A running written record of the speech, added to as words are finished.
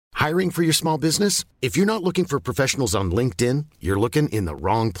Hiring for your small business? If you're not looking for professionals on LinkedIn, you're looking in the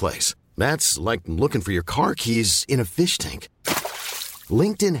wrong place. That's like looking for your car keys in a fish tank.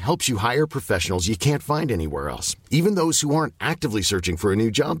 LinkedIn helps you hire professionals you can't find anywhere else, even those who aren't actively searching for a new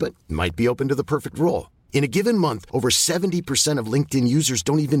job but might be open to the perfect role. In a given month, over 70% of LinkedIn users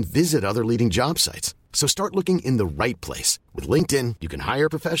don't even visit other leading job sites. So start looking in the right place. With LinkedIn, you can hire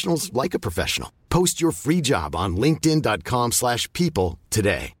professionals like a professional. Post your free job on linkedin.com/people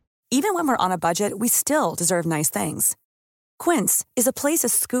today. Even when we're on a budget, we still deserve nice things. Quince is a place to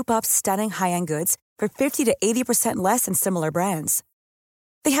scoop up stunning high-end goods for 50 to 80% less than similar brands.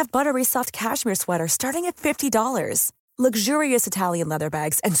 They have buttery soft cashmere sweaters starting at $50, luxurious Italian leather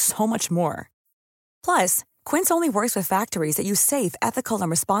bags, and so much more. Plus, Quince only works with factories that use safe, ethical, and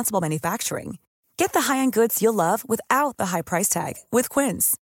responsible manufacturing. Get the high-end goods you'll love without the high price tag with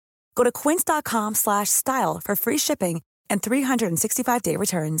Quince. Go to quince.com/style for free shipping and 365-day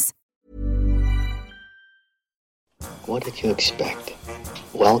returns. What did you expect?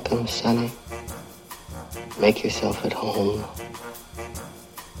 Welcome, Sonny. Make yourself at home.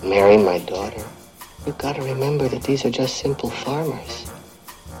 Marry my daughter. You've got to remember that these are just simple farmers.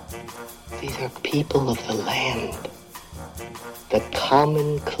 These are people of the land. The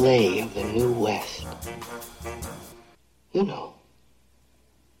common clay of the New West. You know.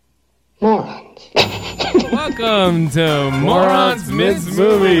 Morons. Welcome to Morons Miss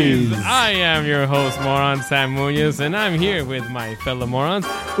Movies. I am your host, Moron Sam Munoz, and I'm here with my fellow morons,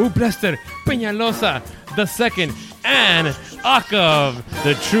 Uplester Peñalosa II and Akov,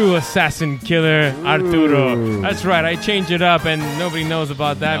 the true assassin killer, Arturo. That's right, I changed it up, and nobody knows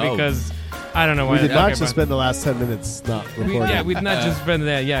about that because I don't know why. We did not just spend the last 10 minutes not recording. We did not just spend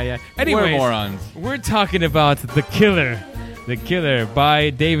that. Yeah. Anyways, we're morons. We're talking about The Killer. The Killer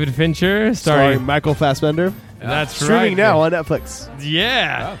by David Fincher, starring Michael Fassbender. That's streaming now on Netflix.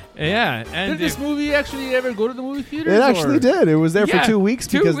 Yeah. And did this movie actually ever go to the movie theaters? It actually did. It was there for 2 weeks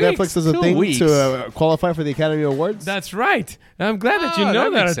because Netflix does a thing to qualify for the Academy Awards. That's right. I'm glad that you know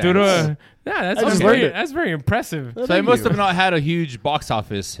that, Arturo. Yeah, that's very impressive. So it must have not had a huge box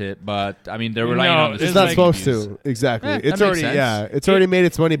office hit, but I mean they're relying on the. It's not supposed to. Exactly. It's already it's already made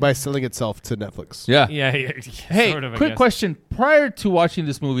its money by selling itself to Netflix. Yeah. Hey, sort of, quick question. Prior to watching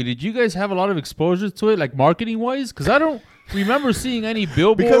this movie, did you guys have a lot of exposure to it, like marketing wise? Because I don't remember seeing any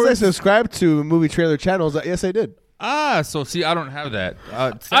billboards. Because I subscribed to movie trailer channels. Yes, I did. So see, I don't have that.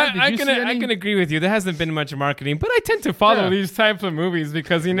 Sam, I can agree with you. There hasn't been much marketing, but I tend to follow these types of movies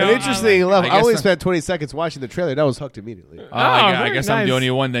because, you know. Interesting enough, I only spent 20 seconds watching the trailer, and I was hooked immediately. I guess I'm the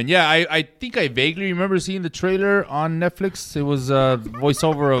only one then. Yeah, I think I vaguely remember seeing the trailer on Netflix. It was a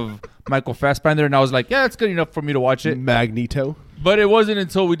voiceover of Michael Fassbender, and I was like, yeah, it's good enough for me to watch it. Magneto. But it wasn't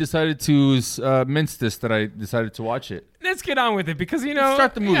until we decided to mince this that I decided to watch it. Let's get on with it because, you know. Let's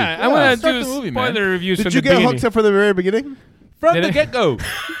start the movie. I want to do spoiler reviews from the beginning. Did you get hooked up from the very beginning? From the get-go.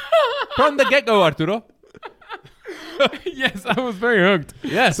 From the get-go, Arturo. Yes, I was very hooked.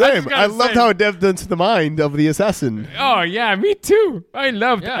 Yeah, same. I loved how it delved into the mind of the assassin. Oh, yeah, me too. I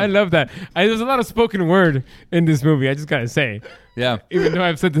love that. There's a lot of spoken word in this movie, I just got to say. Yeah. Even though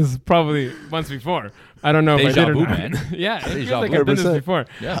I've said this probably once before. I don't know if I did or not. Man. Yeah, it feels like I've done this before.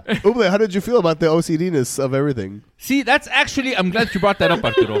 Yeah. Uble, how did you feel about the OCD-ness of everything? See, that's actually, I'm glad you brought that up,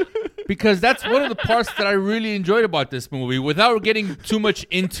 Arturo. Because that's one of the parts that I really enjoyed about this movie. Without getting too much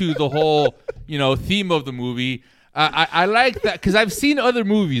into the whole, theme of the movie, I like that because I've seen other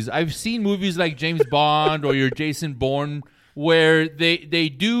movies. I've seen movies like James Bond or your Jason Bourne where they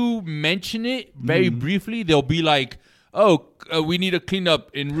do mention it very briefly. They'll be like, we need a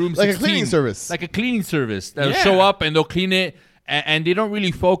cleanup in room 16. Like a cleaning service. Like a cleaning service. They'll show up and they'll clean it. And they don't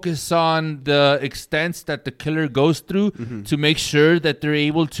really focus on the extents that the killer goes through to make sure that they're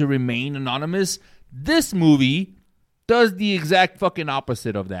able to remain anonymous. This movie does the exact fucking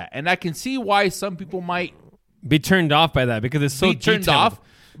opposite of that. And I can see why some people might be turned off by that because it's so turned off.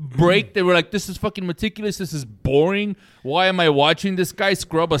 They were like, this is fucking meticulous. This is boring. Why am I watching this guy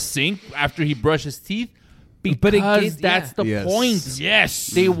scrub a sink after he brushes teeth? Because that's the point. Yes.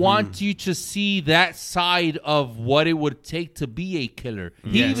 They want you to see that side of what it would take to be a killer.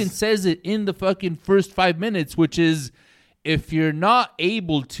 He even says it in the fucking first 5 minutes, which is if you're not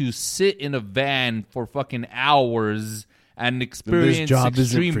able to sit in a van for fucking hours and experience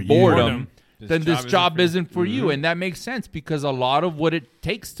extreme boredom, then this job isn't for you. And that makes sense because a lot of what it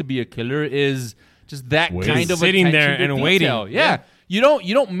takes to be a killer is just that kind of sitting there and detail. waiting. Yeah. You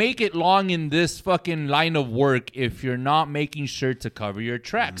don't make it long in this fucking line of work if you're not making sure to cover your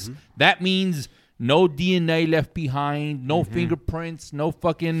tracks. That means no DNA left behind, no fingerprints, no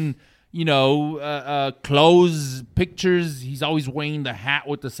fucking, clothes pictures. He's always wearing the hat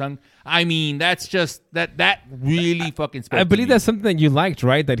with the sun. I mean, that's just that really fucking spoke I believe to me. that's something that you liked,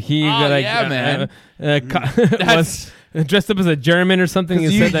 right? That he man. was dressed up as a German or something. You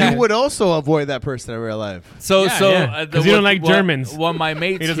said that would also avoid that person in real life. because you don't like Germans. What my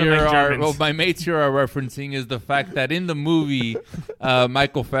mates doesn't here like are Germans. what my mates here are referencing is the fact that in the movie,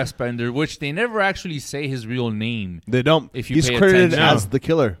 Michael Fassbender, which they never actually say his real name. They don't. If you He's pay credited attention. as the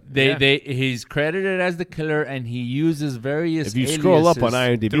killer. He's credited as the killer, and he uses various. If you scroll up on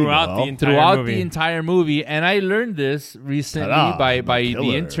aliases IMDb, throughout the entire movie. And I learned this recently Ta-da, by the the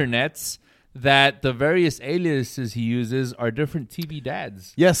killer. internets that the various aliases he uses are different TV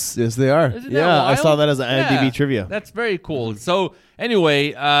dads. yes, they are. Isn't that Yeah, I wild? saw that as an IMDb Yeah, trivia. That's very cool. So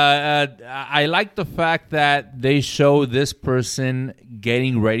anyway, I like the fact that they show this person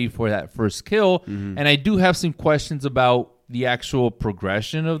getting ready for that first kill. Mm-hmm. And I do have some questions about the actual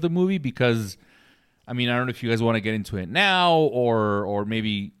progression of the movie because, I mean, I don't know if you guys want to get into it now or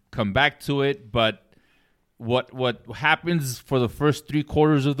maybe come back to it, but what happens for the first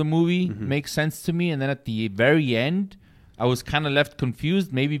 3/4 of the movie makes sense to me, and then at the very end, I was kind of left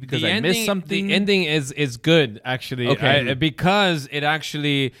confused, maybe because I missed something. The ending is good, actually, Okay. because it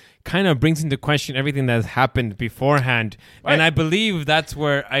actually kind of brings into question everything that's happened beforehand. Right. And I believe that's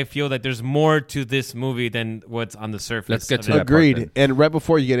where I feel that there's more to this movie than what's on the surface. Let's get of to it. that. Agreed. part And right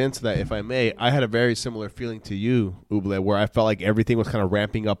before you get into that, if I may, I had a very similar feeling to you, Uble, where I felt like everything was kind of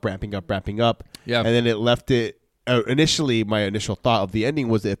ramping up. Yeah. And then it left it. Initially, my initial thought of the ending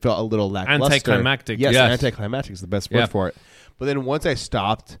was it felt a little lackluster. Anticlimactic. Yes, Yes. anticlimactic is the best Yeah. word for it. But then once I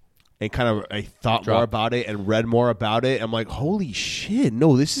stopped and kind of I thought more about it and read more about it, I'm like, holy shit!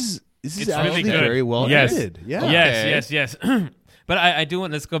 No, this is It's actually really good. very well Yes. edited. Yeah. Okay. Yes. But I do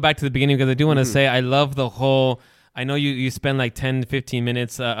want, let's go back to the beginning because I do want to say I love the whole, I know you spend like 10, 15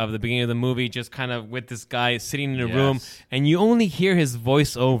 minutes of the beginning of the movie just kind of with this guy sitting in a room and you only hear his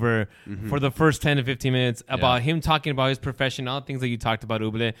voiceover for the first 10 to 15 minutes about him talking about his profession, all the things that you talked about,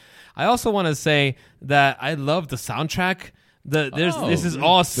 Uble. I also want to say that I love the soundtrack. This is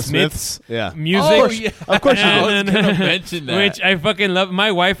all Smith's Yeah. music. Oh, yeah. Of course you I would. was going to mention that. Which I fucking love.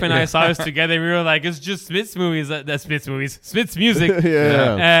 My wife and I saw this together. We were like, it's just Smith's movies. That's Smith's movies. Smith's music.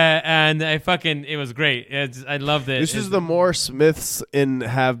 Yeah. And it was great. I loved it. This is the more Smiths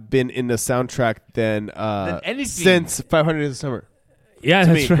have been in the soundtrack than anything. since 500 Days of Summer. Yeah, to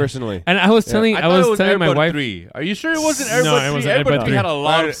that's me right. personally. And I was telling, I I was thought it telling my Air Bud wife. 3. Are you sure it wasn't No, Air it Bud 3? wasn't Air Air Bud Bud 3 had a 3.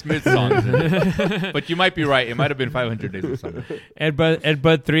 lot of Smith songs in it. But you might be right. It might have been 500 Days of Summer. Ed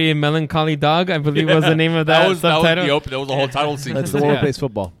Bud 3 and Melancholy Dog, I believe was the name of that, That was subtitle. the open. That was the whole title sequence. That's the one who plays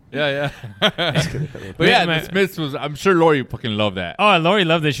football. Yeah. But yeah, the Smiths was. I'm sure Lori fucking loved that. Oh, Lori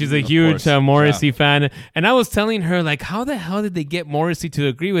loved it. She's a huge course. Morrissey fan. And I was telling her, like, how the hell did they get Morrissey to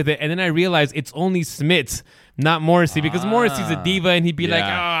agree with it? And then I realized it's only Smiths, not Morrissey, because Morrissey's a diva and he'd be like, oh,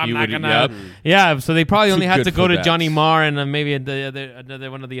 I'm he not would- going yep. to. Yeah, so they probably only Too had good to go for to that. Johnny Marr and maybe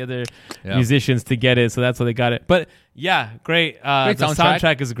another one of the other Yeah. musicians to get it. So that's how they got it. But yeah, great. Great the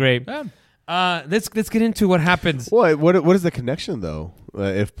soundtrack is great. Yeah. Let's get into what happens. What is the connection though?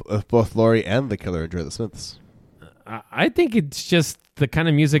 If both Laurie and the killer enjoy the Smiths, I think it's just the kind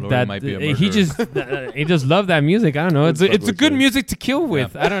of music Laurie that might be a he murderer. just loved that music. I don't know. It's a good music to kill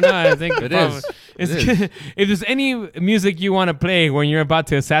with. I don't know. I think It is. If there's any music you want to play when you're about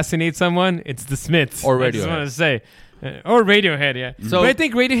to assassinate someone, it's the Smiths. Or I just Radiohead. want to say. Or Radiohead, yeah. So- but I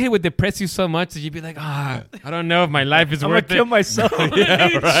think Radiohead would depress you so much that you'd be like, I don't know if my life is I'm worth gonna kill it. myself.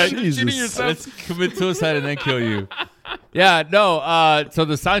 Yeah, right. Shooting yourself. Let's commit suicide and then kill you. Yeah, no. So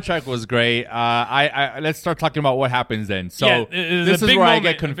the soundtrack was great. I let's start talking about what happens then. So Yeah, it was this a is big where I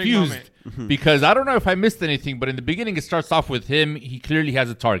moment, get a big confused because I don't know if I missed anything, but in the beginning it starts off with him. He clearly has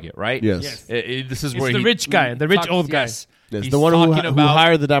a target, right? Yes. This is It's where the he rich guy, the rich old guy. Yes. Yes, He's the one who talking about-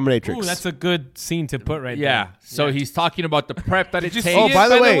 hired the dominatrix. Ooh, that's a good scene to put right Yeah. there. So he's talking about the prep that it you takes. see Oh, it, by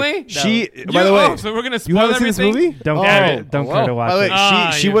the by the way, way? she. No. By the way, So we're gonna you spoil haven't seen everything? this movie? Don't care care. Don't care to watch By the way,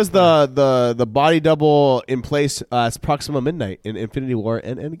 it. she yeah. was the body double in place as Proxima Midnight in Infinity War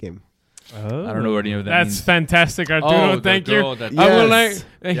and Endgame. I don't know what any of that That's means. fantastic, Arturo. Oh, the Thank girl you. that- I would Yes.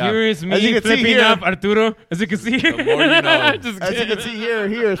 like. Yeah. Here is As you me can see flipping here- up, Arturo. As you can see, The more you know. Just As you kidding. can see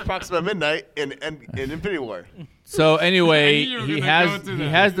here is Proxima Midnight in Infinity War. So anyway, I knew you were he gonna has go to he that.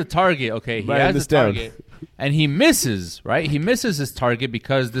 has the target. Okay, he Writing has this the down. target, and he misses. Right, he misses his target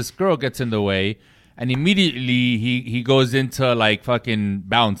because this girl gets in the way, and immediately he goes into like fucking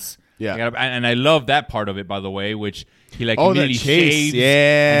bounce. Yeah. and I love that part of it, by the way, which he like Oh, the immediately chase, shaves, and he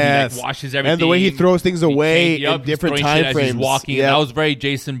yes. like washes everything, And the way he throws things away Yup, in he's different throwing shit time as frames. He's walking. Yep. That was very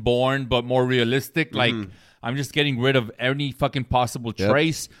Jason Bourne, but more realistic. Like I'm just getting rid of any fucking possible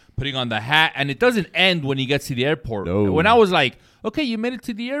trace, putting on the hat. And it doesn't end when he gets to the airport. No. When I was like, okay, you made it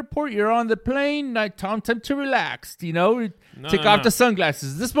to the airport, you're on the plane, time to relax, take off the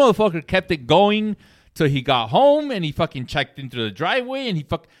sunglasses. This motherfucker kept it going till he got home, and he fucking checked into the driveway, and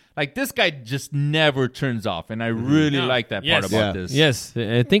like, this guy just never turns off, and I really like that part about this. Yes,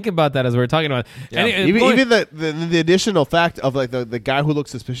 think about that as we're talking about. Yeah. And Even the additional fact of like the guy who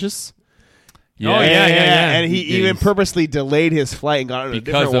looks suspicious. Yeah. Oh, yeah. And he even purposely delayed his flight and got on a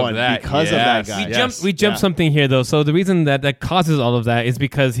different one because of that guy. We jumped something here, though. So the reason that causes all of that is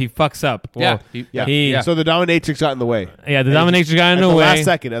because he fucks up. Well, So the dominatrix got in the way. Yeah, the dominatrix got in the way.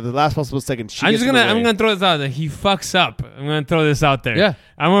 At the last possible second, I'm gonna throw this out there. He fucks up. I'm gonna throw this out there. Yeah.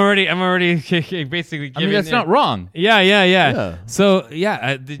 I'm already basically giving. I mean, that's not wrong. Yeah. So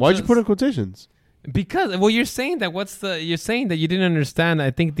why'd you put in quotations? Because you're saying that you're saying that you didn't understand. I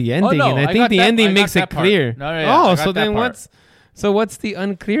think the ending, no, and I think the ending makes it clear. So then what's the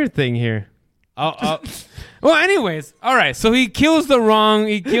unclear thing here? Well, anyways, all right. So he kills the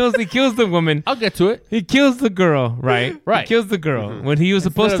woman. I'll get to it. He kills the girl, right? Right. He kills the girl when he was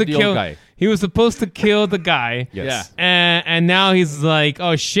supposed to kill. He was supposed to kill the guy. Yes. Yeah. And now he's like,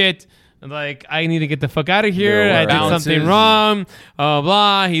 oh shit. Like, I need to get the fuck out of here. Yeah, I did something wrong.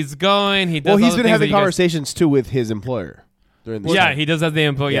 Blah. He's going. He does. Well, he's been having conversations too with his employer during this. He does have the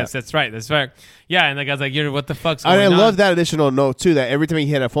employee. Yes, that's right. Yeah, and the guy's like, "What the fuck's going on?" I love that additional note too. That every time he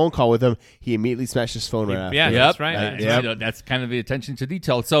had a phone call with him, he immediately smashed his phone right after. Yeah, that's right. That's kind of the attention to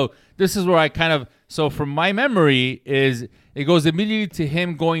detail. So this is where I from my memory is it goes immediately to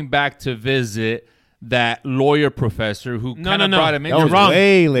him going back to visit that lawyer professor who kind of brought him in. That was wrong.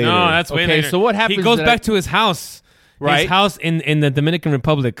 way later. No, that's way later. So what happens? He goes back to his house. Right? His house in the Dominican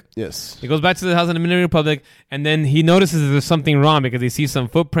Republic. Yes. He goes back to the house in the Dominican Republic, and then he notices there's something wrong because he sees some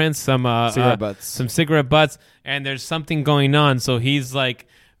footprints, some cigarette butts, and there's something going on. So he's like,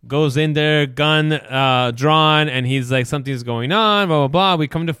 goes in there, gun drawn, and he's like, something's going on, blah, blah, blah. We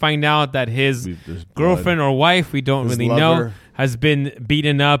come to find out that his girlfriend or wife, we don't really know, has been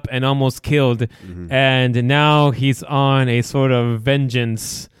beaten up and almost killed. Mm-hmm. And now he's on a sort of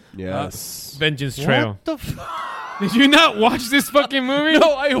vengeance trail. What the fuck? Did you not watch this fucking movie?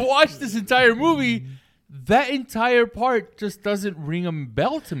 No, I watched this entire movie. That entire part just doesn't ring a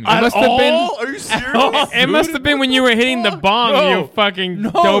bell to me. Are you serious? It must have been when you were hitting the bong, you fucking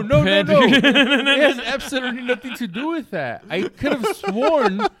dope head. No. It has absolutely nothing to do with that. I could have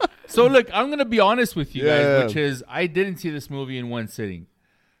sworn. So look, I'm gonna be honest with you guys, which is I didn't see this movie in one sitting.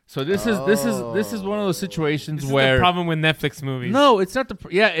 So this is one of those situations where the problem with Netflix movies. No, it's not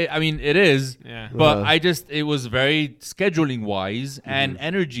it is. Yeah. But it was very scheduling wise and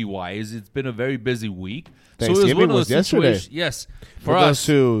energy wise. It's been a very busy week. Thanksgiving was yesterday. Yes, for us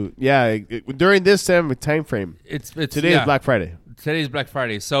during this time frame. It's today is Black Friday. Today's Black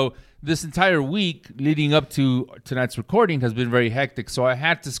Friday. So this entire week leading up to tonight's recording has been very hectic. So I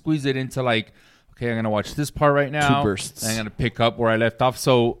had to squeeze it into okay, I'm going to watch this part right now. 2 bursts. I'm going to pick up where I left off.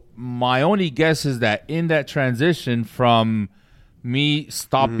 So my only guess is that in that transition from me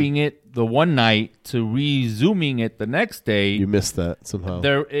stopping it the one night to resuming it the next day, you missed that somehow.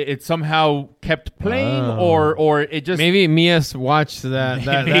 It somehow kept playing, or it just maybe Mia watched that.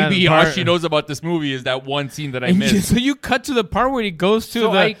 Maybe that all she knows about this movie is that one scene that I missed. So you cut to the part where he goes to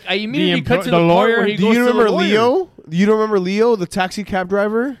I immediately cut to the lawyer. Part where he Do goes you remember to the lawyer. Leo? You don't remember Leo, the taxi cab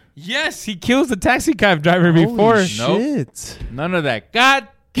driver? Yes, he kills the taxi cab driver before. Holy shit! None of that. God.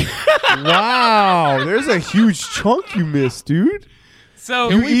 Wow, there's a huge chunk you missed, dude. So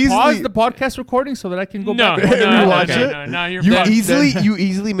can we pause the podcast recording so that I can go back and rewatch it? No, you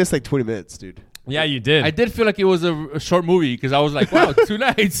easily missed 20 minutes, dude. Yeah, you did. I did feel like it was a short movie because I was like, wow, 2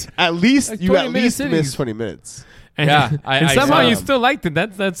 nights. At least like you missed 20 minutes. And, and somehow you still liked it.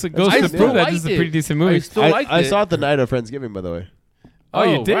 That's goes to prove that this is a pretty decent movie. I still liked it. I saw it the night of Friendsgiving, by the way. Oh,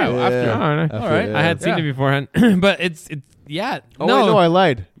 you did? Wow, after. All right. I had seen it beforehand, but it's No, I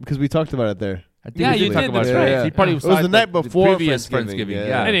lied because we talked about it there. Yeah, you did. That's right. Yeah. He probably it was the night before Friendsgiving.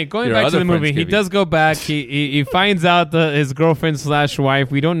 Yeah. Anyway, going back to the movie, he does go back. He finds out his girlfriend /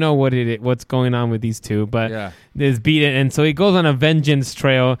 wife. We don't know what's going on with these two, but is beaten, and so he goes on a vengeance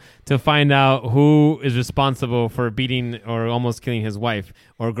trail to find out who is responsible for beating or almost killing his wife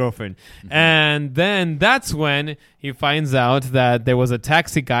or girlfriend. Mm-hmm. And then that's when he finds out that there was a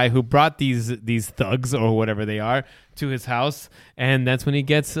taxi guy who brought these thugs or whatever they are to his house, and that's when he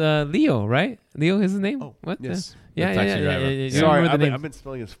gets Leo, right? Leo is his name? Oh, what? Yes. Yeah. Sorry, I've been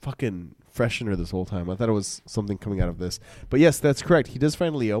spelling his fucking freshener this whole time. I thought it was something coming out of this, but yes, that's correct. He does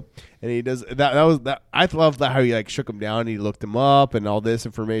find Leo, and he does that. I love that how he shook him down. And he looked him up and all this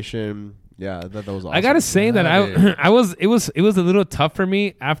information. Yeah, that was awesome. I gotta say that Yeah. it was a little tough for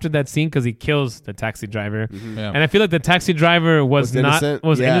me after that scene because he kills the taxi driver, Yeah. and I feel like the taxi driver was innocent.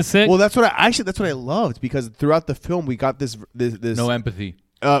 Well, that's what I loved because throughout the film we got this No empathy.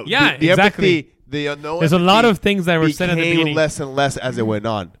 Yeah, the exactly. empathy, no There's a lot of things that were said at the became beginning. less and less as it went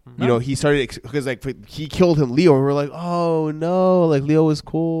on. You know, he started because like he killed him, Leo, and we're like, oh no, like Leo was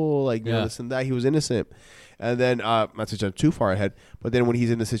cool, like you know this and that, he was innocent. And then not to jump too far ahead, but then when he's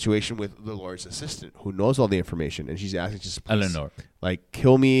in the situation with the lawyer's assistant who knows all the information and she's asking just please, Eleanor, like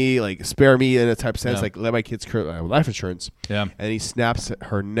kill me, like spare me in a type of sense, like let my kids life insurance. Yeah. And he snaps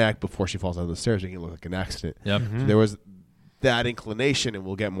her neck before she falls down the stairs, making it look like an accident. Yep. So there was that inclination, and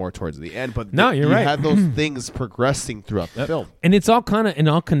we'll get more towards the end. But No, you're you right. had those things progressing throughout the film. And it's all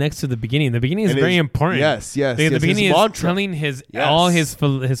connects to the beginning. The beginning is And very it's- important. yes, yes, The yes, beginning his is mantra. telling his Yes. all his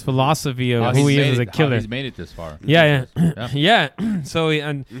philosophy of who he is as a killer. He's made it this far. Yeah. Yeah. Yeah. So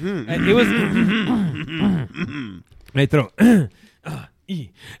and it was. My throat.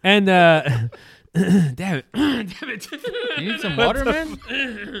 And damn it. You need some water, man?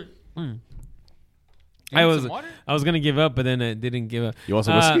 I was gonna give up, but then I didn't give up. You want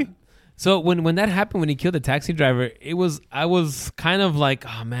some whiskey? So when that happened, when he killed the taxi driver, I was kind of like,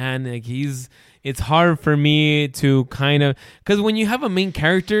 oh man, like it's hard for me to kind of, because when you have a main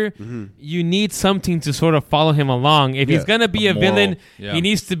character, you need something to sort of follow him along. If he's gonna be a moral. villain, Yeah. he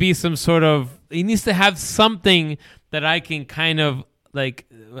needs to be he needs to have something that I can kind of like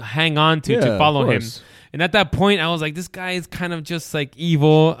hang on to Yeah, follow of him. course. And at that point, I was like, this guy is kind of just like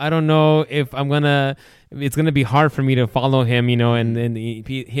evil. I don't know if it's gonna be hard for me to follow him, you know, and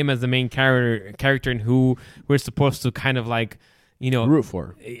him as the main character and who we're supposed to kind of like, you know, Root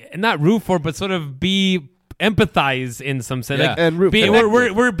for. not root for, but sort of be empathize in some sense. Yeah. Like, And root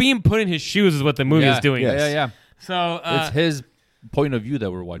for. we're being put in his shoes is what the movie is doing. Yes. Yeah. So It's his point of view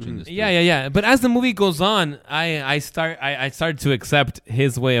that we're watching this. yeah. But as the movie goes on, I started to accept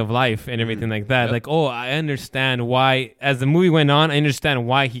his way of life and everything like that. Yep. Like, oh, I understand why. As the movie went on, I understand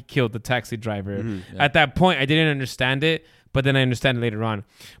why he killed the taxi driver. At that point, I didn't understand it, but then I understand it later on.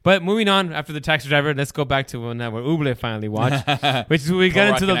 But moving on after the taxi driver, let's go back to where Uble finally watched, which we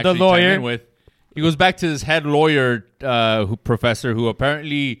got into the lawyer. He goes back to his head lawyer, professor, who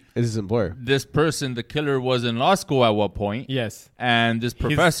apparently Is his employer? this person, the killer, was in law school at one point. Yes. And this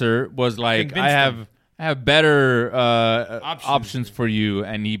professor was like, convinced I have better options for you.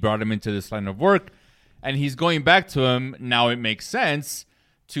 And he brought him into this line of work. And he's going back to him. Now it makes sense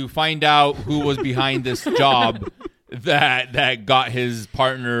to find out who was behind this job that got his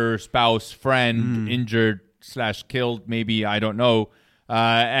partner, spouse, friend injured / killed. Maybe, I don't know.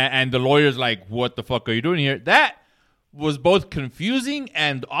 And the lawyer's like, what the fuck are you doing here? That was both confusing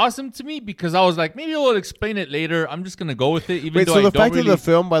and awesome to me because I was like, maybe we'll explain it later. I'm just going to go with it. Even Wait, though so I the don't fact really... that the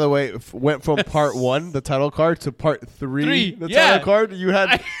film, by the way, went from part 1, the title card, to part 3, the yeah. title card, you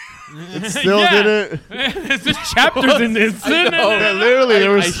had... It still Yeah. didn't... There's just chapters in this. I know. Yeah, literally,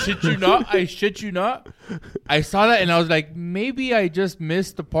 there was... I shit you not. I saw that and I was like, maybe I just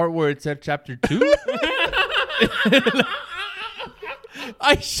missed the part where it said chapter 2.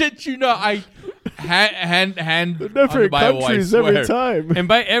 I shit you not. I hand on the Different Bible, I countries every swear. time.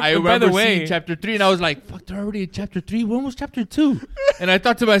 And I by remember the way, seeing chapter 3 and I was like, fuck, they're already in chapter 3. When was chapter 2? And I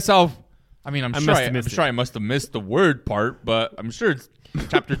thought to myself, I mean, I'm sure I must have missed the word part, but I'm sure it's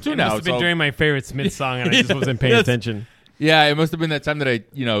chapter 2 it now. must have been so- during my favorite Smith song, and I just wasn't paying Yes. attention. Yeah, it must have been that time that I,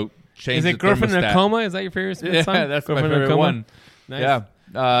 changed Is the it "Girlfriend in a thermostat. Coma"? Is that your favorite Smith Yeah, song? that's my Girlfriend in a favorite Coma? one. Nice.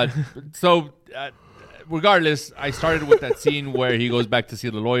 Yeah. So, regardless, I started with that scene where he goes back to see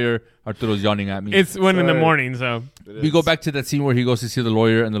the lawyer. Arturo's yawning at me. It's 1 in the Sorry. morning, so We go back to that scene where he goes to see the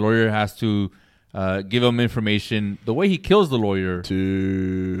lawyer, and the lawyer has to give him information. The way he kills the lawyer,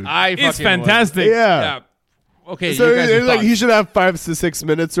 Dude. it's fantastic. Yeah. Okay, So you guys it's like thoughts. he should have 5 to 6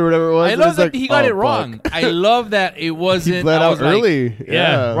 minutes or whatever it was. I and love it's that like, he got oh, it wrong. fuck. I love that it wasn't. He bled I out was like, early.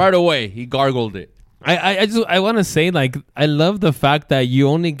 Yeah. right away. He gargled it. I want to say, like, I love the fact that you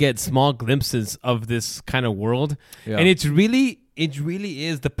only get small glimpses of this kind of world, Yeah. and it really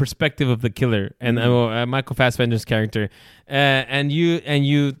is the perspective of the killer and Michael Fassbender's character, and you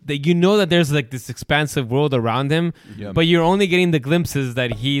know that there's like this expansive world around him, Yeah. but you're only getting the glimpses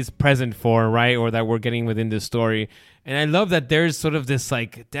that he's present for, right, or that we're getting within this story. And I love that there's sort of this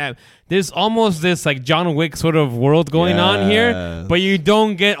like, damn, there's almost this like John Wick sort of world going on here, Yes. but you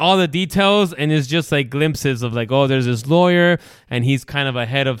don't get all the details, and it's just like glimpses of like, oh, there's this lawyer, and he's kind of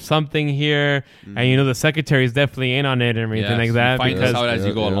ahead of something here, and you know the secretary is definitely in on it and everything Yes, like that. you find because this out as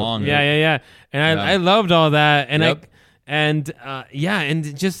you go along. yeah. And Yeah. I loved all that, and Yep. And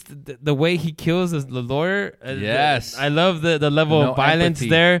and just the way he kills the lawyer. Yes. I love the level of violence empathy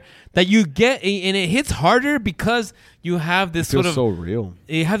there that you get, and it hits harder because you have this sort of so real.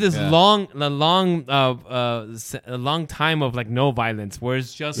 You have this long time of like no violence, where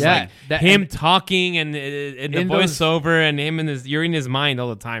it's just like him talking and the voiceover and him you're in his mind all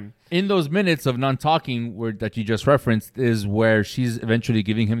the time. In those minutes of non-talking that you just referenced is where she's eventually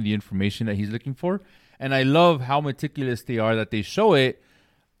giving him the information that he's looking for. And I love how meticulous they are, that they show it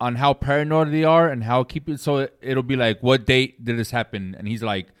on how paranoid they are and how it'll be like, what date did this happen? And he's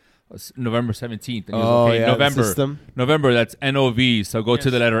like, November 17th. And he's November, that's NOV. So go to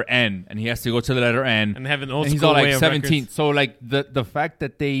the letter N. And he has to go to the letter N. And have an old and he's all like 17th. So like the fact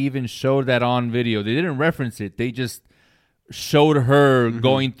that they even showed that on video, they didn't reference it. They just showed her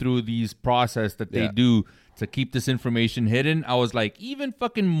going through these process that they do to keep this information hidden. I was like, even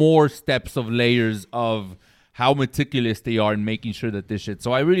fucking more steps of layers of how meticulous they are in making sure that this shit.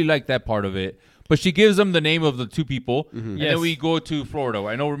 So I really like that part of it. But she gives them the name of the two people, and then we go to Florida.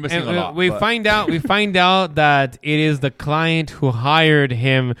 I know we're missing a lot. We find out that it is the client who hired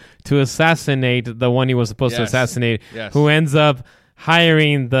him to assassinate the one he was supposed to assassinate, who ends up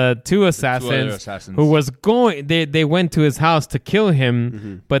hiring the two assassins who was going. They went to his house to kill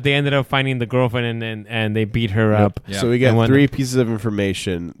him, but they ended up finding the girlfriend and they beat her up. So we get 3 pieces of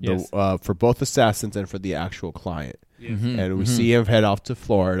information for both assassins and for the actual client. And we see him head off to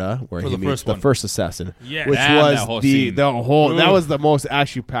Florida where he meets the first assassin, which was that was the most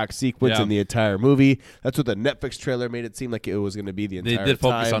action-packed sequence in the entire movie. That's what the Netflix trailer made it seem like it was going to be the entire time. They did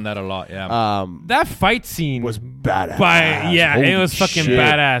focus on that a lot, that fight scene was badass. It was fucking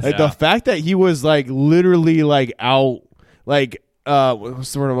badass. Like the fact that he was like literally like out, like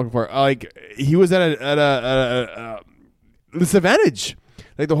what's the word I'm looking for? Like he was at a disadvantage,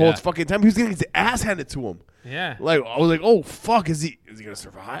 like the whole fucking time. He was getting his ass handed to him. Yeah, like I was like, oh fuck, is he gonna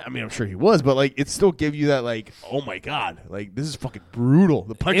survive? I mean, I'm sure he was, but like it still gave you that like, oh my god, like this is fucking brutal.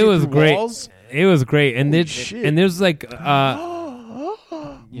 The punching through walls. It was great, and there's like, by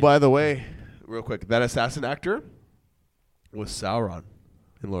the way, real quick, that assassin actor was Sauron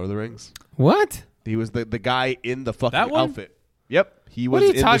in Lord of the Rings. What? He was the guy in the fucking outfit. Yep, he was. What are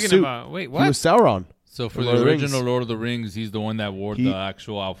you in talking the suit. about? Wait, what? He was Sauron. So for the original Lord of the Rings, he's the one that wore the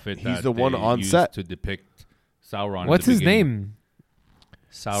actual outfit. He's the one on set to depict Sauron. What's his name?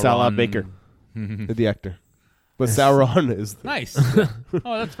 Salah Baker, the actor. But Sauron is nice.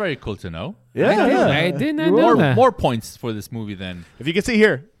 Oh, that's very cool to know. I did not know that. More points for this movie then. If you can see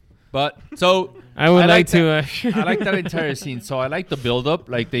here. But so I would like to. I like that entire scene. So I like the build up.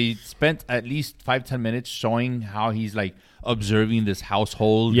 Like they spent at least 5-10 minutes showing how he's like observing this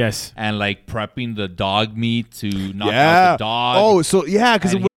household. Yes. And like prepping the dog meat to knock out the dog. Oh, so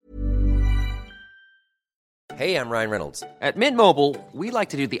because. Hey, I'm Ryan Reynolds. At Mint Mobile, we like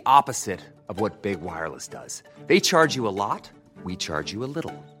to do the opposite of what Big Wireless does. They charge you a lot, we charge you a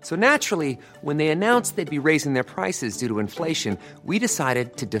little. So naturally, when they announced they'd be raising their prices due to inflation, we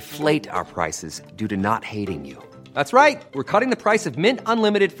decided to deflate our prices due to not hating you. That's right. We're cutting the price of Mint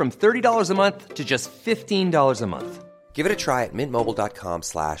Unlimited from $30 a month to just $15 a month. Give it a try at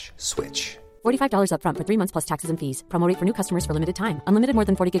mintmobile.com/switch. $45 up front for 3 months plus taxes and fees. Promo rate for new customers for limited time. Unlimited more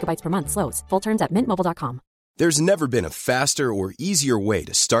than 40 gigabytes per month. Slows full terms at mintmobile.com. There's never been a faster or easier way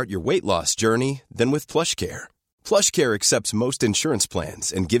to start your weight loss journey than with PlushCare. PlushCare accepts most insurance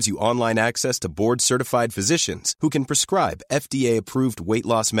plans and gives you online access to board-certified physicians who can prescribe FDA-approved weight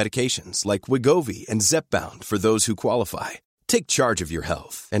loss medications like Wegovy and Zepbound for those who qualify. Take charge of your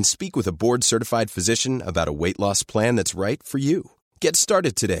health and speak with a board-certified physician about a weight loss plan that's right for you. Get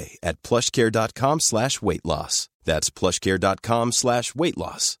started today at plushcare.com/weight loss. That's plushcare.com/weight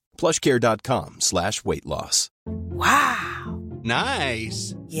loss. plushcare.com/weight loss. Wow.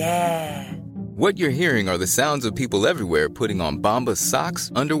 Nice. Yeah. What you're hearing are the sounds of people everywhere putting on Bombas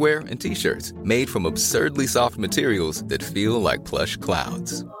socks, underwear, and T-shirts made from absurdly soft materials that feel like plush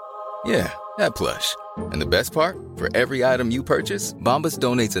clouds. Yeah, that plush. And the best part? For every item you purchase, Bombas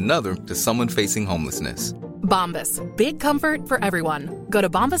donates another to someone facing homelessness. Bombas. Big comfort for everyone. Go to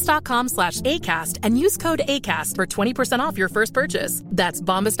bombas.com/ACAST and use code ACAST for 20% off your first purchase. That's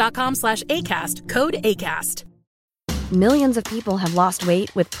bombas.com/ACAST. Code ACAST. Millions of people have lost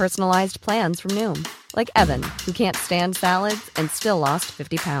weight with personalized plans from Noom. Like Evan, who can't stand salads and still lost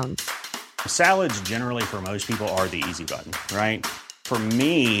 50 pounds. Salads generally for most people are the easy button, right? For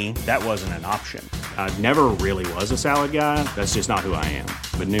me, that wasn't an option. I never really was a salad guy. That's just not who I am.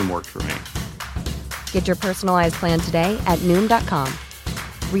 But Noom worked for me. Get your personalized plan today at Noom.com.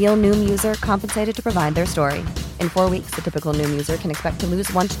 Real Noom user compensated to provide their story. In 4 weeks, the typical Noom user can expect to lose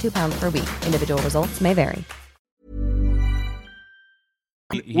 1 to 2 pounds per week. Individual results may vary.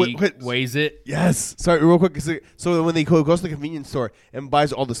 He weighs it. Yes. Sorry, real quick. So when they goes to the convenience store and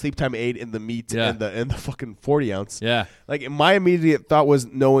buys all the sleep time aid and the meat and the fucking 40 ounce. Yeah. Like my immediate thought was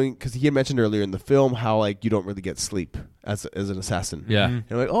knowing, because he had mentioned earlier in the film how like you don't really get sleep as an assassin. Yeah. And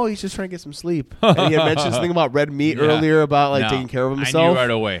I'm like, oh, he's just trying to get some sleep. And he had mentioned something about red meat earlier about like taking care of himself. I knew right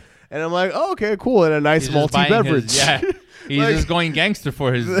away. And I'm like, oh, okay, cool. And a nice malty beverage. He's just going gangster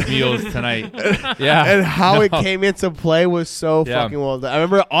for his meals tonight. Yeah. And how it came into play was so fucking well done. I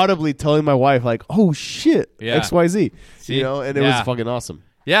remember audibly telling my wife, like, oh, shit, XYZ. See? You know, and it was fucking awesome.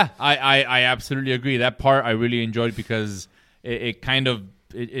 Yeah, I absolutely agree. That part I really enjoyed because it kind of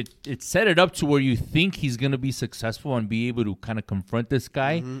it set it up to where you think he's going to be successful and be able to kind of confront this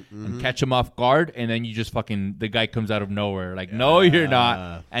guy and catch him off guard, and then you just the guy comes out of nowhere like, no, you're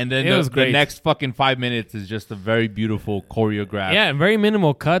not. And then the next fucking 5 minutes is just a very beautiful choreograph. Yeah, very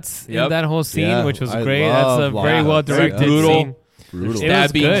minimal cuts in that whole scene, which was great. That's a very well directed scene. Brutal.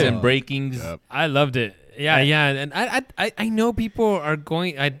 Stabbings and breakings. Yep. I loved it. Yeah, and I know people are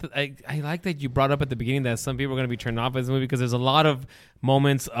going. I like that you brought up at the beginning that some people are going to be turned off by this movie because there's a lot of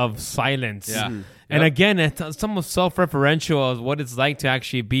moments of silence. Yeah, and again, it's almost self-referential of what it's like to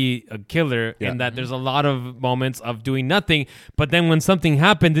actually be a killer, in that there's a lot of moments of doing nothing, but then when something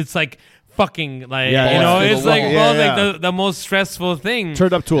happens, it's like fucking like it's like like the most stressful thing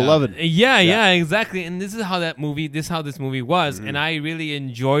turned up to 11. Yeah, exactly. And this is how this movie was, and I really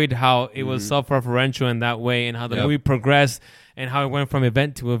enjoyed how it was self-referential in that way, and how the movie progressed, and how it went from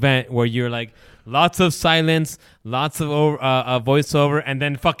event to event, where you're like lots of silence, lots of voiceover, and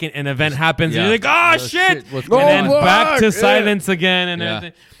then fucking an event happens, and you're like, oh shit, and then back to silence again, and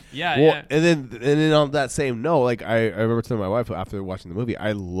everything. And then on that same note, like I remember telling my wife after watching the movie,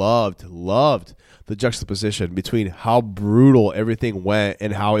 I loved the juxtaposition between how brutal everything went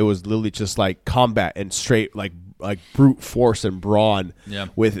and how it was literally just like combat and straight like brute force and brawn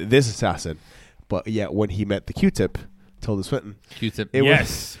with this assassin. But yet when he met the Q-Tip, Tilda Swinton, it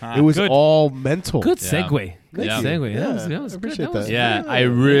was all mental. Good segue. Good segue. Yeah. That was appreciate good. that. Yeah, I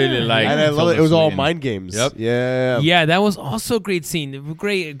really liked it. And I love it. It was all mind games. Yep. Yeah, that was also a great scene.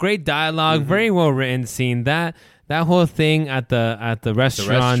 Great dialogue. Very well written scene. That whole thing at the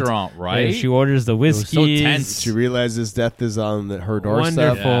restaurant. The restaurant, right? She orders the whiskey. So tense. She realizes death is on her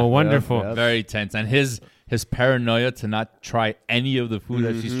doorstep. Wonderful. Yeah. Very tense. And his paranoia to not try any of the food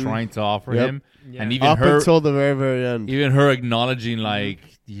that she's trying to offer him. Yeah. And even up her until the very, very end. Even her acknowledging like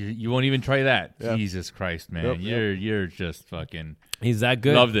you won't even try that. Jesus Christ, man. You're just fucking. He's that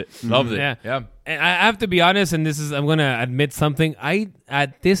good. Loved it. Yeah. And I have to be honest, and I'm going to admit something.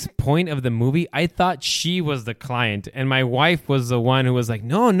 At this point of the movie, I thought she was the client, and my wife was the one who was like,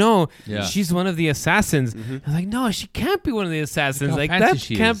 no, she's one of the assassins. I was like, no, she can't be one of the assassins. Like that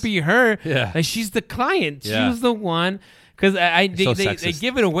can't be her. Yeah. Like she's the client. She was the one. Because they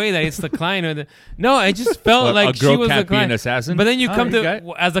give it away that it's the client. No, I just felt like she was the client. Be an assassin? But then you come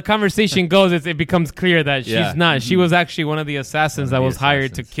to, as the conversation goes, it becomes clear that she's not. She was actually one of the assassins that was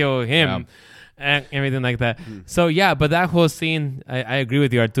hired to kill him. And everything like that. So but that whole scene, I agree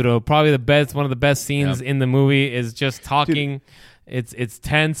with you, Arturo. Probably one of the best scenes in the movie is just talking. Dude, it's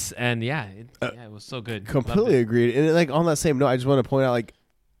tense, and it was so good. Completely agreed. And like on that same note, I just want to point out, like,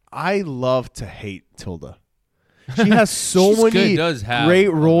 I love to hate Tilda. She has so many great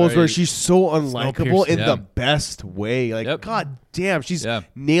roles where she's so unlikable in the best way. Like, god damn, she's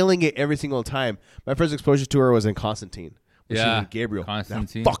nailing it every single time. My first exposure to her was in Constantine. She was Gabriel.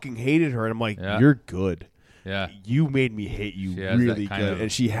 Constantine. I fucking hated her, and I'm like, you're good. Yeah, you made me hate you really good, and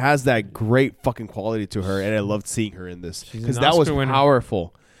she has that great fucking quality to her, and I loved seeing her in this because that was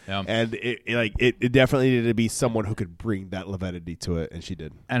powerful. Yeah. And it definitely needed to be someone who could bring that levity to it, and she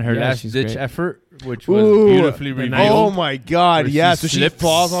did. And her last ditch effort, which was beautifully revealed. Oh my god, yeah! So she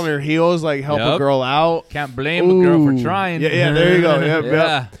falls on her heels, like help a girl out. Can't blame a girl for trying. Yeah, there you go.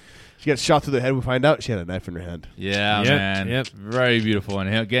 Yep. She gets shot through the head. We find out she had a knife in her hand. Yeah, man. Yep. Very beautiful.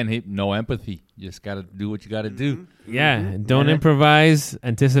 And again, no empathy. You just got to do what you got to do. Yeah. Don't improvise.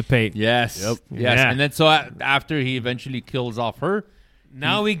 Anticipate. Yes. Yep. Yes. Yeah. And then so after he eventually kills off her,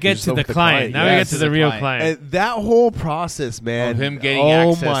 now we get to the client. Now we get to the real client. And that whole process, man. Of him getting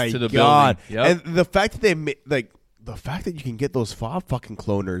access to the building. Yep. And the fact that they made, the fact that you can get those fob fucking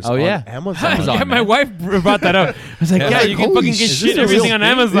cloners on Amazon. My wife brought that up. I was like, you can fucking get shit everything on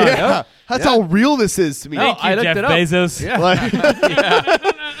Amazon. Yeah. That's how real this is to me. Thank you, Jeff Bezos.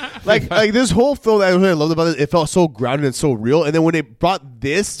 Like this whole film, I really loved about it. It felt so grounded and so real. And then when they brought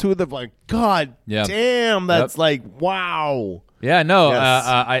this to the, like, god damn, that's like, wow. Yeah, no,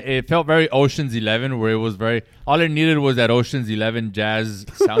 it felt very Ocean's 11, where it was all it needed was that Ocean's 11 jazz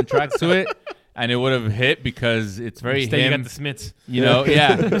soundtrack to it. and it would have hit because it's very Instead, him. you got the Smiths. You know,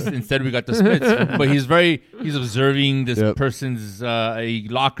 Instead, we got the Smiths. But he's observing this person's a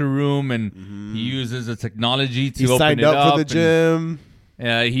locker room, and he uses the technology to open signed it up for the gym.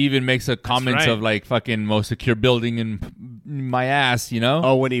 He even makes a comment of like fucking most secure building in my ass, you know?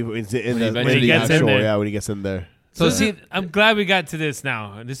 Oh, when he gets in there. When he gets in there. So see, I'm glad we got to this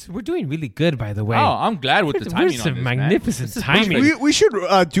now. We're doing really good, by the way. Oh, I'm glad with the timing. We're some magnificent timing. We should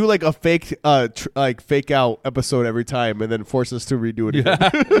do like a fake fake out episode every time, and then force us to redo it. It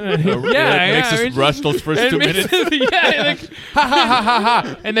makes us rush those first 2 minutes. Like, ha ha ha ha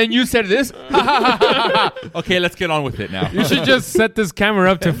ha, and then you said this. Ha ha ha ha ha. Okay, let's get on with it now. You should just set this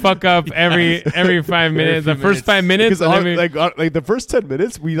camera up to fuck up every 5 minutes. The first 5 minutes, because like the first 10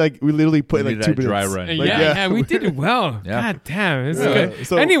 minutes, we literally put in like 2 minutes. Dry run. We did it well. Yeah. God damn, this is good.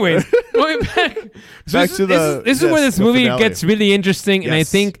 So, anyways, going back to this is where this movie finale. gets really interesting, and I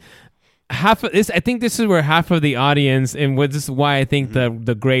think this is where half of the audience, and this is why I think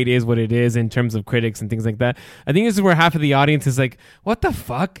the grade is what it is in terms of critics and things like that. I think this is where half of the audience is like, what the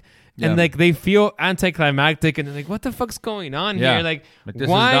fuck? And like they feel anticlimactic, and they're like, what the fuck's going on here? Like this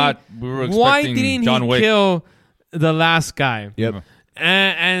why? Is not, we were why expecting didn't John he Wick. kill the last guy? Yep.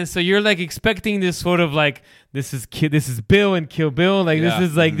 And so you're like expecting this sort of like this is Bill and Kill Bill, like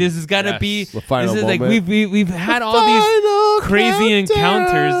this is gotta be the final this is moment. like we've had all these crazy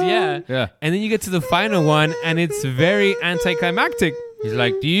encounters, yeah. And then you get to the final one, and it's very anticlimactic. He's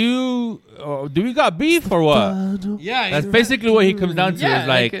like, do we got beef or what? Yeah, that's basically what he comes down to. Yeah, it's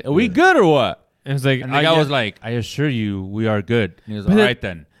like, are we good or what? And it's like, and the guy was like, I assure you, we are good. And he was like, all right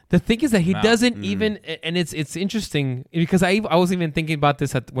then. The thing is that he doesn't even, and it's interesting because I was even thinking about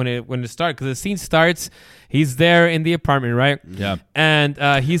this when it started, because the scene starts, he's there in the apartment, right? Yeah. And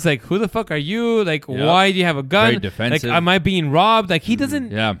he's like, "Who the fuck are you? Like, why do you have a gun? Very defensive. Like, am I being robbed?" Like, he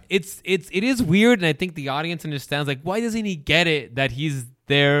doesn't. Yeah. It is weird, and I think the audience understands. Like, why doesn't he get it that he's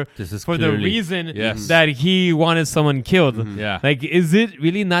there for the reason that he wanted someone killed? Yeah. Like, is it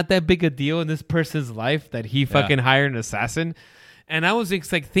really not that big a deal in this person's life that he fucking hired an assassin? And I was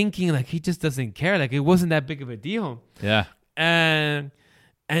just like thinking, like, he just doesn't care. Like, it wasn't that big of a deal. Yeah. And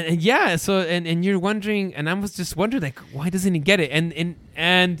yeah, so and you're wondering, and I was just wondering, like, why doesn't he get it?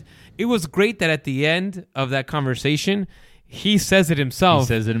 And it was great that at the end of that conversation, he says it himself.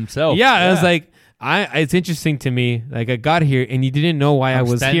 Yeah, I was like, it's interesting to me. Like, I got here and you didn't know why I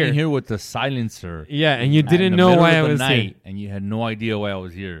was standing here with the silencer. Yeah, and you didn't know why I was here, and you had no idea why I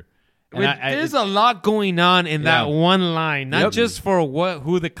was here. There's a lot going on in that one line, not just for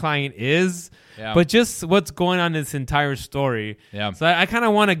who the client is, but just what's going on in this entire story. Yeah. So I kind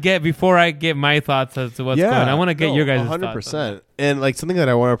of want to get, before I get my thoughts as to what's going on, I want to get your guys' 100%. Thoughts. And like something that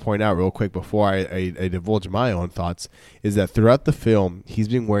I want to point out real quick before I divulge my own thoughts is that throughout the film, he's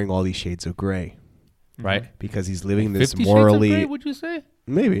been wearing all these shades of gray. Right. Because he's living this 50 morally... shades of gray, would you say?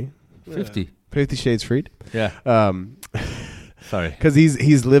 Maybe. 50. 50 Shades Freed. Yeah. Sorry. Because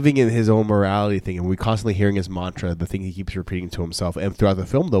he's living in his own morality thing, and we're constantly hearing his mantra, the thing he keeps repeating to himself. And throughout the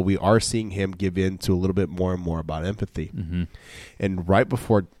film, though, we are seeing him give in to a little bit more and more about empathy. Mm-hmm. And right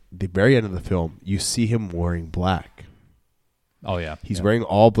before the very end of the film, you see him wearing black. Oh, yeah. He's wearing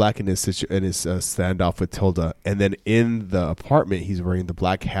all black in his standoff with Tilda. And then in the apartment, he's wearing the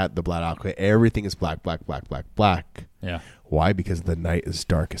black hat, the black outfit. Everything is black, black, black, black, black. Yeah. Why? Because the night is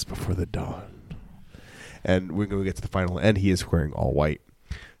darkest before the dawn. And we're going to get to the final end. He is wearing all white.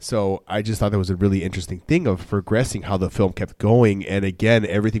 So I just thought that was a really interesting thing of progressing how the film kept going. And again,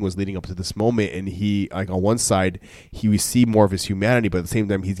 everything was leading up to this moment. And he, like on one side, we see more of his humanity, but at the same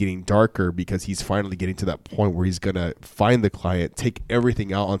time, he's getting darker because he's finally getting to that point where he's going to find the client, take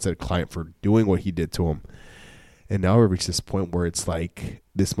everything out on said client for doing what he did to him. And now we've reached this point where it's like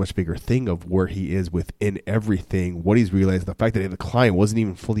this much bigger thing of where he is within everything, what he's realized, the fact that the client wasn't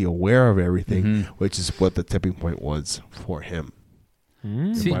even fully aware of everything, which is what the tipping point was for him,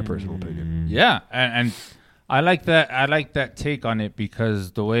 in my personal opinion. Yeah, and I like that. I like that take on it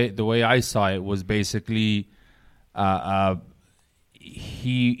because the way I saw it was basically,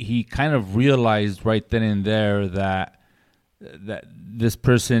 he kind of realized right then and there that this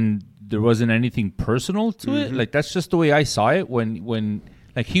person, there wasn't anything personal to it. Like, that's just the way I saw it when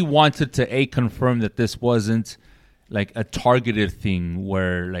like he wanted to confirm that this wasn't like a targeted thing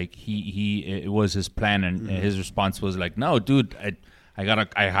where like it was his plan, and his response was like, no, dude,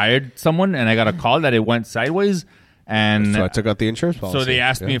 I hired someone and I got a call that it went sideways, And so I took out the insurance policy. So they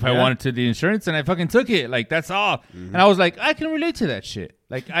asked me if I wanted the insurance, and I fucking took it. Like, that's all. Mm-hmm. And I was like, I can relate to that shit.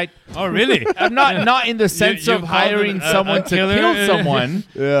 Like, Oh, really? I'm not in the sense you of hiring someone to kill someone.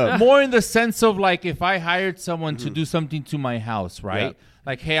 Yeah. More in the sense of, like, if I hired someone to do something to my house, right? Yeah.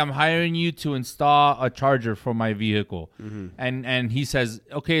 Like, hey, I'm hiring you to install a charger for my vehicle. And he says,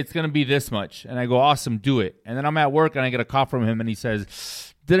 okay, it's going to be this much. And I go, awesome, do it. And then I'm at work, and I get a call from him, and he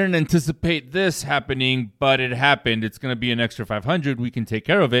says, didn't anticipate this happening, but it happened. It's going to be an extra $500. We can take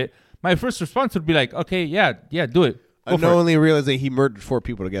care of it. My first response would be like, okay, yeah, do it. Unknowingly realizing he murdered 4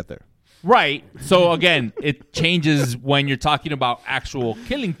 people to get there. Right. So again, it changes when you're talking about actual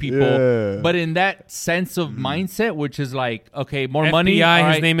killing people. Yeah. But in that sense of mindset, which is like, okay, more money.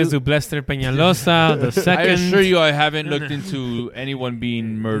 FBI, his name is Ublester Peñalosa, the second. I assure you, I haven't looked into anyone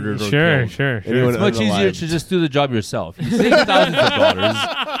being murdered or killed. Sure. It's much easier to just do the job yourself. You save thousands of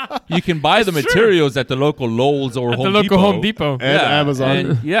dollars. You can buy the materials at the local Lowe's or Home Depot. And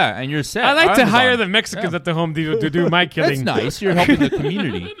Amazon. And you're set. I like to Amazon. hire the Mexicans at the Home Depot to do my killing. That's nice. You're helping the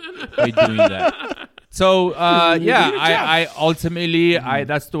community by doing that. So, I ultimately,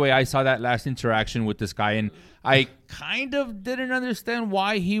 that's the way I saw that last interaction with this guy. And I kind of didn't understand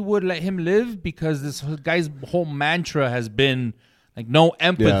why he would let him live, because this guy's whole mantra has been like no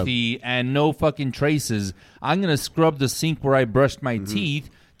empathy and no fucking traces. I'm going to scrub the sink where I brushed my teeth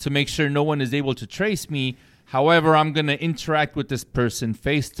to make sure no one is able to trace me. However, I'm going to interact with this person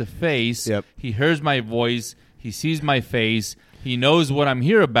face to face. He hears my voice. He sees my face. He knows what I'm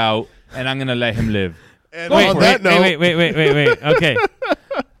here about, and I'm going to let him live. And on that note, wait. Okay.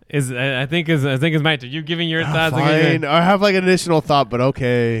 I think it's my turn. You giving your thoughts? Fine. I have like an additional thought, but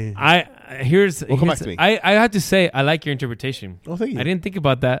okay. Come back to me. I have to say I like your interpretation. Oh, thank you. I didn't think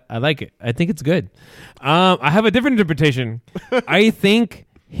about that. I like it. I think it's good. I have a different interpretation. I think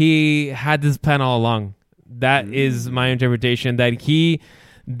he had this plan all along. That is my interpretation. That he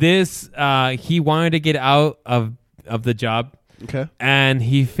wanted to get out of the job. Okay. And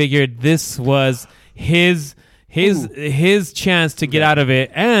he figured this was his chance to get out of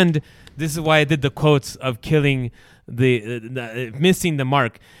it. And this is why I did the quotes of killing the missing the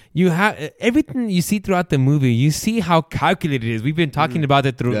mark. You have everything you see throughout the movie. You see how calculated it is. We've been talking about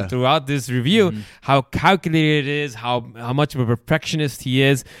it throughout this review. How calculated it is. How much of a perfectionist he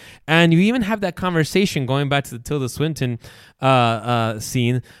is. And you even have that conversation going back to the Tilda Swinton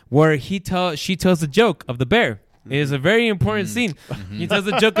scene where she tells the joke of the bear. It is a very important scene. He tells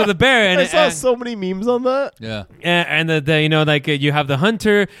the joke of the bear, and I saw so many memes on that. Yeah, and you have the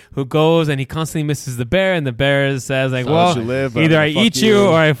hunter who goes and he constantly misses the bear, and the bear says like, either I eat you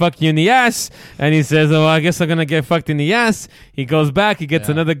or I fuck you in the ass. And he says, I guess I'm gonna get fucked in the ass. He goes back, he gets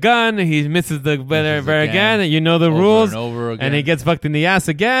another gun, he misses the bear again. And you know the rules, and he gets fucked in the ass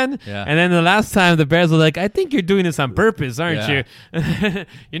again. Yeah. And then the last time the bears were like, I think you're doing this on purpose, aren't you?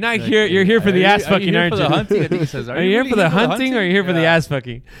 You're not here. You're here for the ass fucking, aren't you? Says, are you here for the hunting or are you here for the ass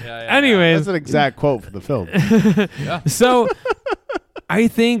fucking? Anyways. That's an exact quote for the film. So I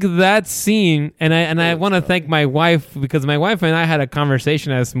think that scene, and I want to thank my wife, because my wife and I had a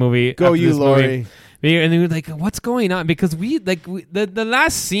conversation at this movie. Go you, Lori. And we were like, what's going on? Because the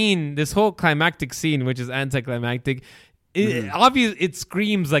last scene, this whole climactic scene, which is anticlimactic, it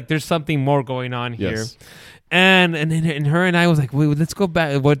screams like there's something more going on here. Yes. And her and I was like, wait, let's go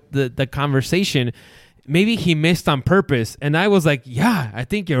back. What the conversation? Maybe he missed on purpose. And I was like, yeah, I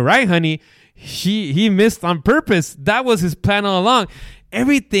think you're right, honey. He missed on purpose. That was his plan all along.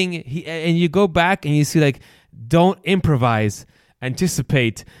 Everything and you go back and you see like, don't improvise.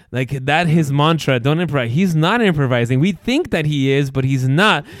 Anticipate, like that his mantra. Don't improvise. He's not improvising. We think that he is, but he's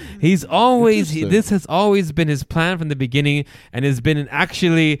not. He's always this has always been his plan from the beginning, and has been an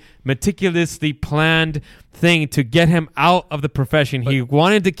actually meticulously planned thing to get him out of the profession. He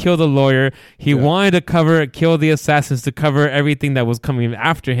wanted to kill the lawyer. He wanted to kill the assassins, to cover everything that was coming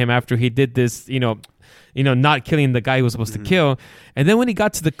after him after he did this, not killing the guy he was supposed to kill. And then when he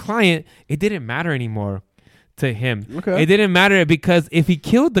got to the client, it didn't matter anymore to him. It didn't matter, because if he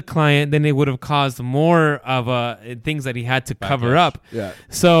killed the client, then it would have caused more of things that he had to cover up. Yeah.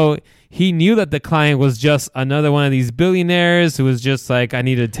 So he knew that the client was just another one of these billionaires who was just like, I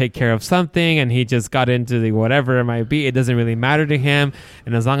need to take care of something, and he just got into the whatever it might be. It doesn't really matter to him,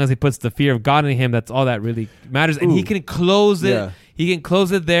 and as long as he puts the fear of God in him, that's all that really matters. And he can close it. Yeah. He can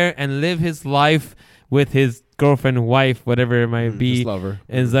close it there and live his life with his girlfriend, wife, whatever it might be, his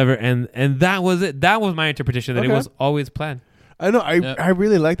lover, and that was it. That was my interpretation, that it was always planned. I know. I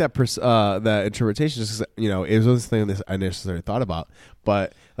really like that that interpretation. Just 'cause, it was one thing that I necessarily thought about.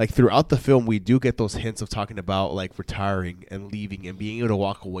 But like throughout the film, we do get those hints of talking about like retiring and leaving and being able to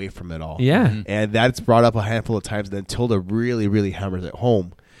walk away from it all. Yeah, and that's brought up a handful of times. And then Tilda really, really hammers it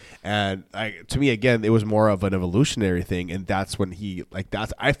home. And to me, again, it was more of an evolutionary thing, and that's when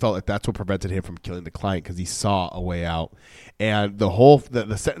I felt like that's what prevented him from killing the client, because he saw a way out. And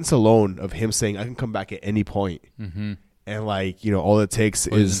the sentence alone of him saying, "I can come back at any point," and all it takes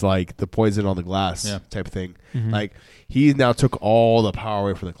is like the poison on the glass type of thing. Like he now took all the power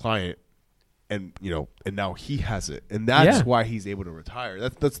away from the client, and now he has it, and that's why he's able to retire.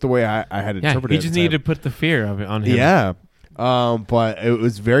 That's the way I had interpreted it. He just needed to put the fear of it on him. Yeah. But it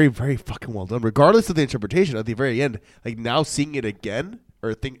was very, very fucking well done, regardless of the interpretation. At the very end, like now seeing it again,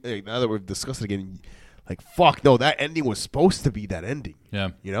 or now that we've discussed it again, like fuck no, that ending was supposed to be that ending. Yeah,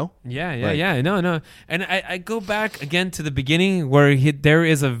 No, and I go back again to the beginning where there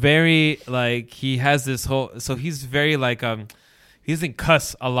is a very he has this whole, so he's very he doesn't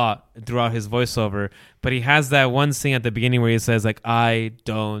cuss a lot throughout his voiceover, but he has that one scene at the beginning where he says I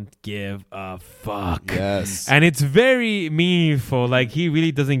don't give a fuck. Yes. And it's very meaningful. Like he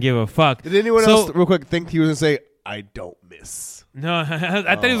really doesn't give a fuck. Did anyone else real quick think he was going to say, "I don't miss"? No,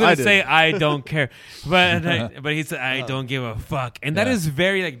 I thought he was going to say, "I don't care." But he said, "I don't give a fuck." And that is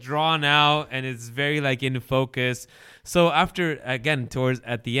very drawn out, and it's very in focus. So after, again, towards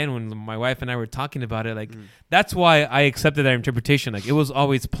at the end when my wife and I were talking about it, that's why I accepted that interpretation. It was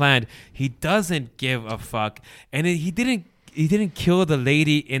always planned. He doesn't give a fuck. And he didn't kill the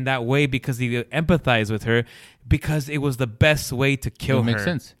lady in that way because he empathized with her, because it was the best way to kill her. Makes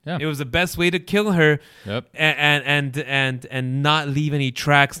sense. Yeah. It was the best way to kill her. Yep. And not leave any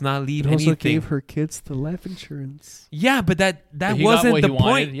tracks, not leave anything. Also gave her kids the life insurance. Yeah, but that wasn't the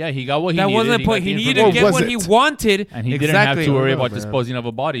point. Yeah, he got what he needed. That wasn't the point. He needed to get what he wanted. And he didn't have to worry about disposing of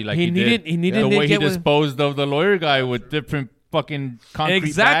a body like he did. He needed the way he disposed of the lawyer guy with different fucking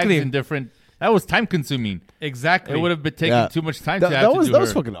concrete bags and different. That was time consuming. Exactly. It would have been taking too much time to have to do that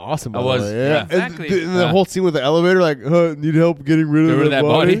was fucking awesome. That was. Yeah. Exactly. And the whole scene with the elevator, need help getting rid of that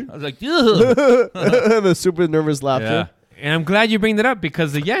body? I was like, and the super nervous laughter. Yeah. And I'm glad you bring that up,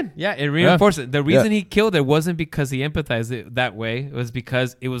 because again, it reinforces it. The reason he killed her wasn't because he empathized it that way. It was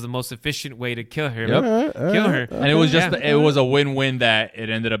because it was the most efficient way to kill her. Kill her. And it was just it was a win-win that it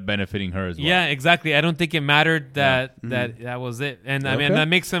ended up benefiting her as well. Yeah, exactly. I don't think it mattered that was it. And I mean, that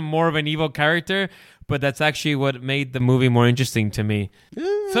makes him more of an evil character, but that's actually what made the movie more interesting to me.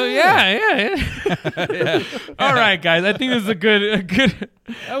 So yeah. All right, guys. I think this is a good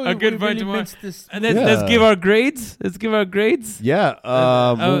bunch of more. And then let's give our grades. Yeah.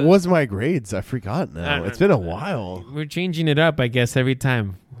 What was my grades? I forgot now. It's been a while. We're changing it up, I guess, every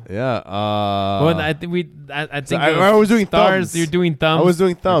time. Yeah. Well, I think I was doing stars. thumbs. You're doing thumbs. I was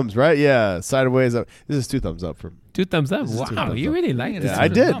doing thumbs, right? Yeah. Sideways up. This is 2 thumbs up for. 2 thumbs up. Wow, you really liked it. I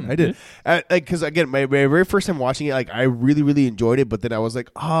did. Because again, my very first time watching it, I really, really enjoyed it. But then I was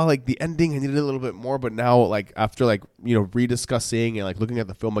like, the ending, I needed a little bit more. But now, after rediscussing and looking at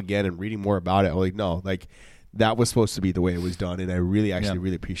the film again and reading more about it, I'm like, no, that was supposed to be the way it was done, and I really,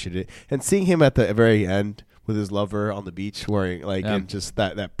 really appreciated it. And seeing him at the very end with his lover on the beach, wearing and just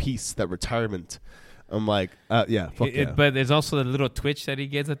that peace, that retirement. I'm like, fuck yeah. But there's also the little twitch that he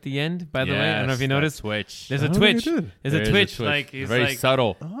gets at the end, by the way. I don't know if you noticed. Twitch. There's a twitch. There's a twitch. He's very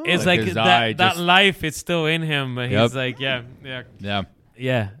subtle. It's that life is still in him. But he's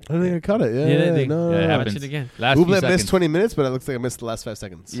yeah. I don't think I caught it. No. Watch it again. Ooblet missed 20 minutes, but it looks like I missed the last 5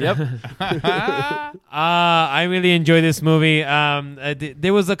 seconds. Yep. I really enjoyed this movie.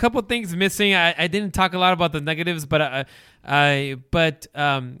 There was a couple things missing. I didn't talk a lot about the negatives, but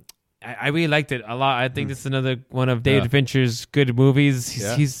I really liked it a lot. I think this is another one of David Fincher's good movies.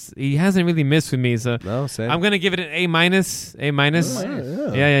 He hasn't really missed with me, so I'm gonna give it an A-.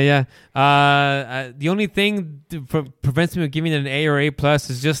 Yeah. The only thing prevents me from giving it an A or A+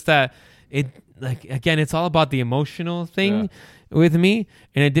 is just that it's all about the emotional thing with me,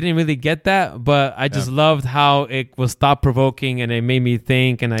 and I didn't really get that. But I just loved how it was thought provoking, and it made me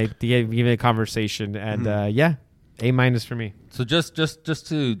think, and I gave it a conversation, and A- for me. So just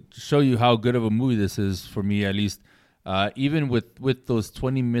to show you how good of a movie this is for me, at least, even with those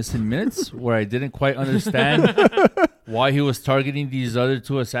 20 missing minutes where I didn't quite understand why he was targeting these other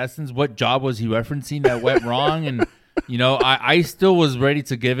 2 assassins, what job was he referencing that went wrong, and I still was ready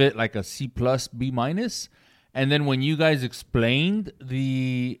to give it a C+, B-. And then when you guys explained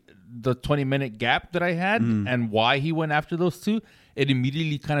the 20-minute gap that I had and why he went after those 2, it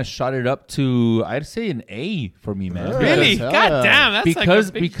immediately kind of shot it up to, I'd say, an A for me, man. Really? God damn,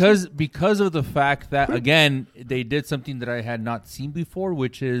 that's because of the fact that, again, they did something that I had not seen before,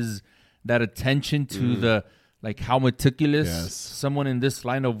 which is that attention to the, like, how meticulous someone in this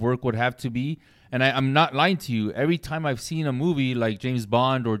line of work would have to be. And I'm not lying to you. Every time I've seen a movie like James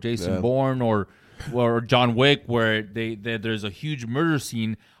Bond or Jason Bourne or John Wick where there's a huge murder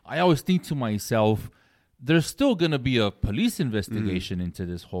scene, I always think to myself, there's still going to be a police investigation into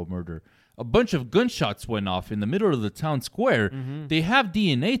this whole murder. A bunch of gunshots went off in the middle of the town square. They have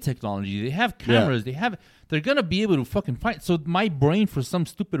DNA technology. They have cameras. They're going to be able to fucking find. So my brain, for some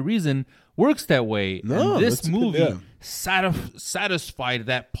stupid reason, works that way. No, and this movie satisfied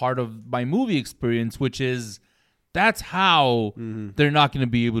that part of my movie experience, which is that's how they're not going to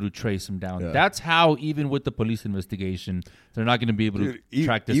be able to trace him down. Yeah. That's how, even with the police investigation, they're not going to be able to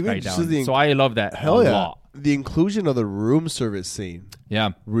track this guy down. So I love that a lot. The inclusion of the room service scene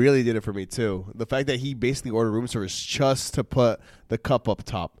really did it for me, too. The fact that he basically ordered room service just to put the cup up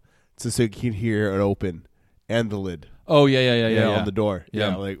top so he can hear it open and the lid. Oh, yeah. On the door.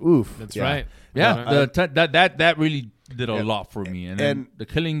 Yeah, like, oof. That's right. Yeah, that really did a lot for me. And then the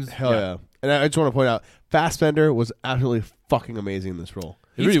killings. Hell yeah. And I just want to point out, Fassbender was absolutely fucking amazing in this role.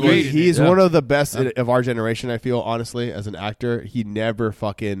 He's one of the best of our generation, I feel, honestly, as an actor. He never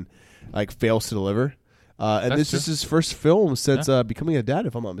fucking fails to deliver. And this is his first film since becoming a dad,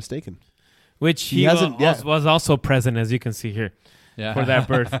 if I'm not mistaken. Which he was also present, as you can see here. Yeah. For that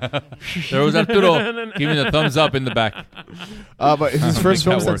birth. There was Arturo giving a thumbs up in the back. But it's his first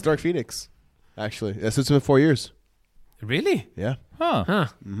film since Dark Phoenix, actually. Since it's been 4 years. Really? Yeah. Huh.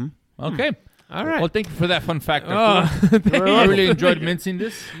 Mm-hmm. Okay. All right. Well, thank you for that fun fact. I really enjoyed mincing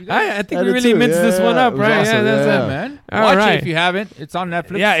this. I think we really minced this one up, right? Awesome. Yeah, that's it, man. Watch it if you haven't. It's on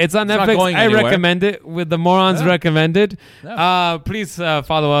Netflix. Yeah, it's on Netflix. I recommend it. With the Morons recommended. Yeah. Please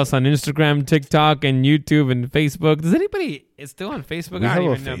follow us on Instagram, TikTok, and YouTube, and Facebook. Does anybody? It's still on Facebook. We have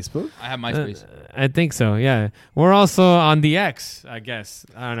a Facebook. I have MySpace. I think so. Yeah, we're also on the X. I guess.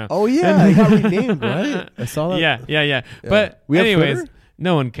 I don't know. Oh yeah, it got renamed, right? I saw that. Yeah. But anyways.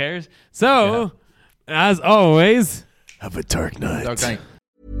 No one cares. So, as always, have a dark night. Dark night.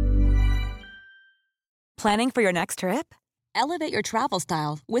 Planning for your next trip? Elevate your travel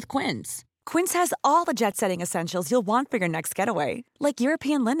style with Quince. Quince has all the jet-setting essentials you'll want for your next getaway, like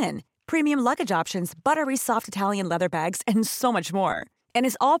European linen, premium luggage options, buttery soft Italian leather bags, and so much more. And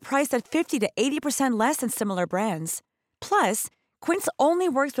is all priced at 50 to 80% less than similar brands. Plus, Quince only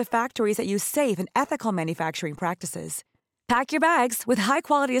works with factories that use safe and ethical manufacturing practices. Pack your bags with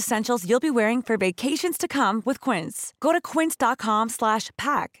high-quality essentials you'll be wearing for vacations to come with Quince. Go to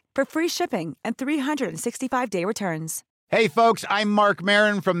quince.com/pack for free shipping and 365-day returns. Hey, folks, I'm Mark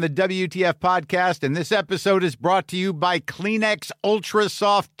Maron from the WTF Podcast, and this episode is brought to you by Kleenex Ultra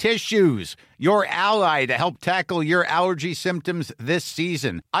Soft Tissues, your ally to help tackle your allergy symptoms this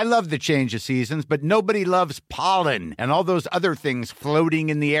season. I love the change of seasons, but nobody loves pollen and all those other things floating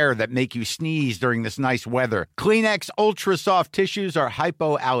in the air that make you sneeze during this nice weather. Kleenex Ultra Soft Tissues are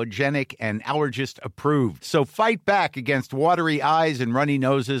hypoallergenic and allergist approved, so fight back against watery eyes and runny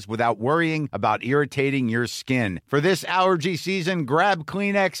noses without worrying about irritating your skin. For this allergy season, grab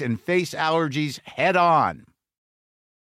Kleenex and face allergies head on.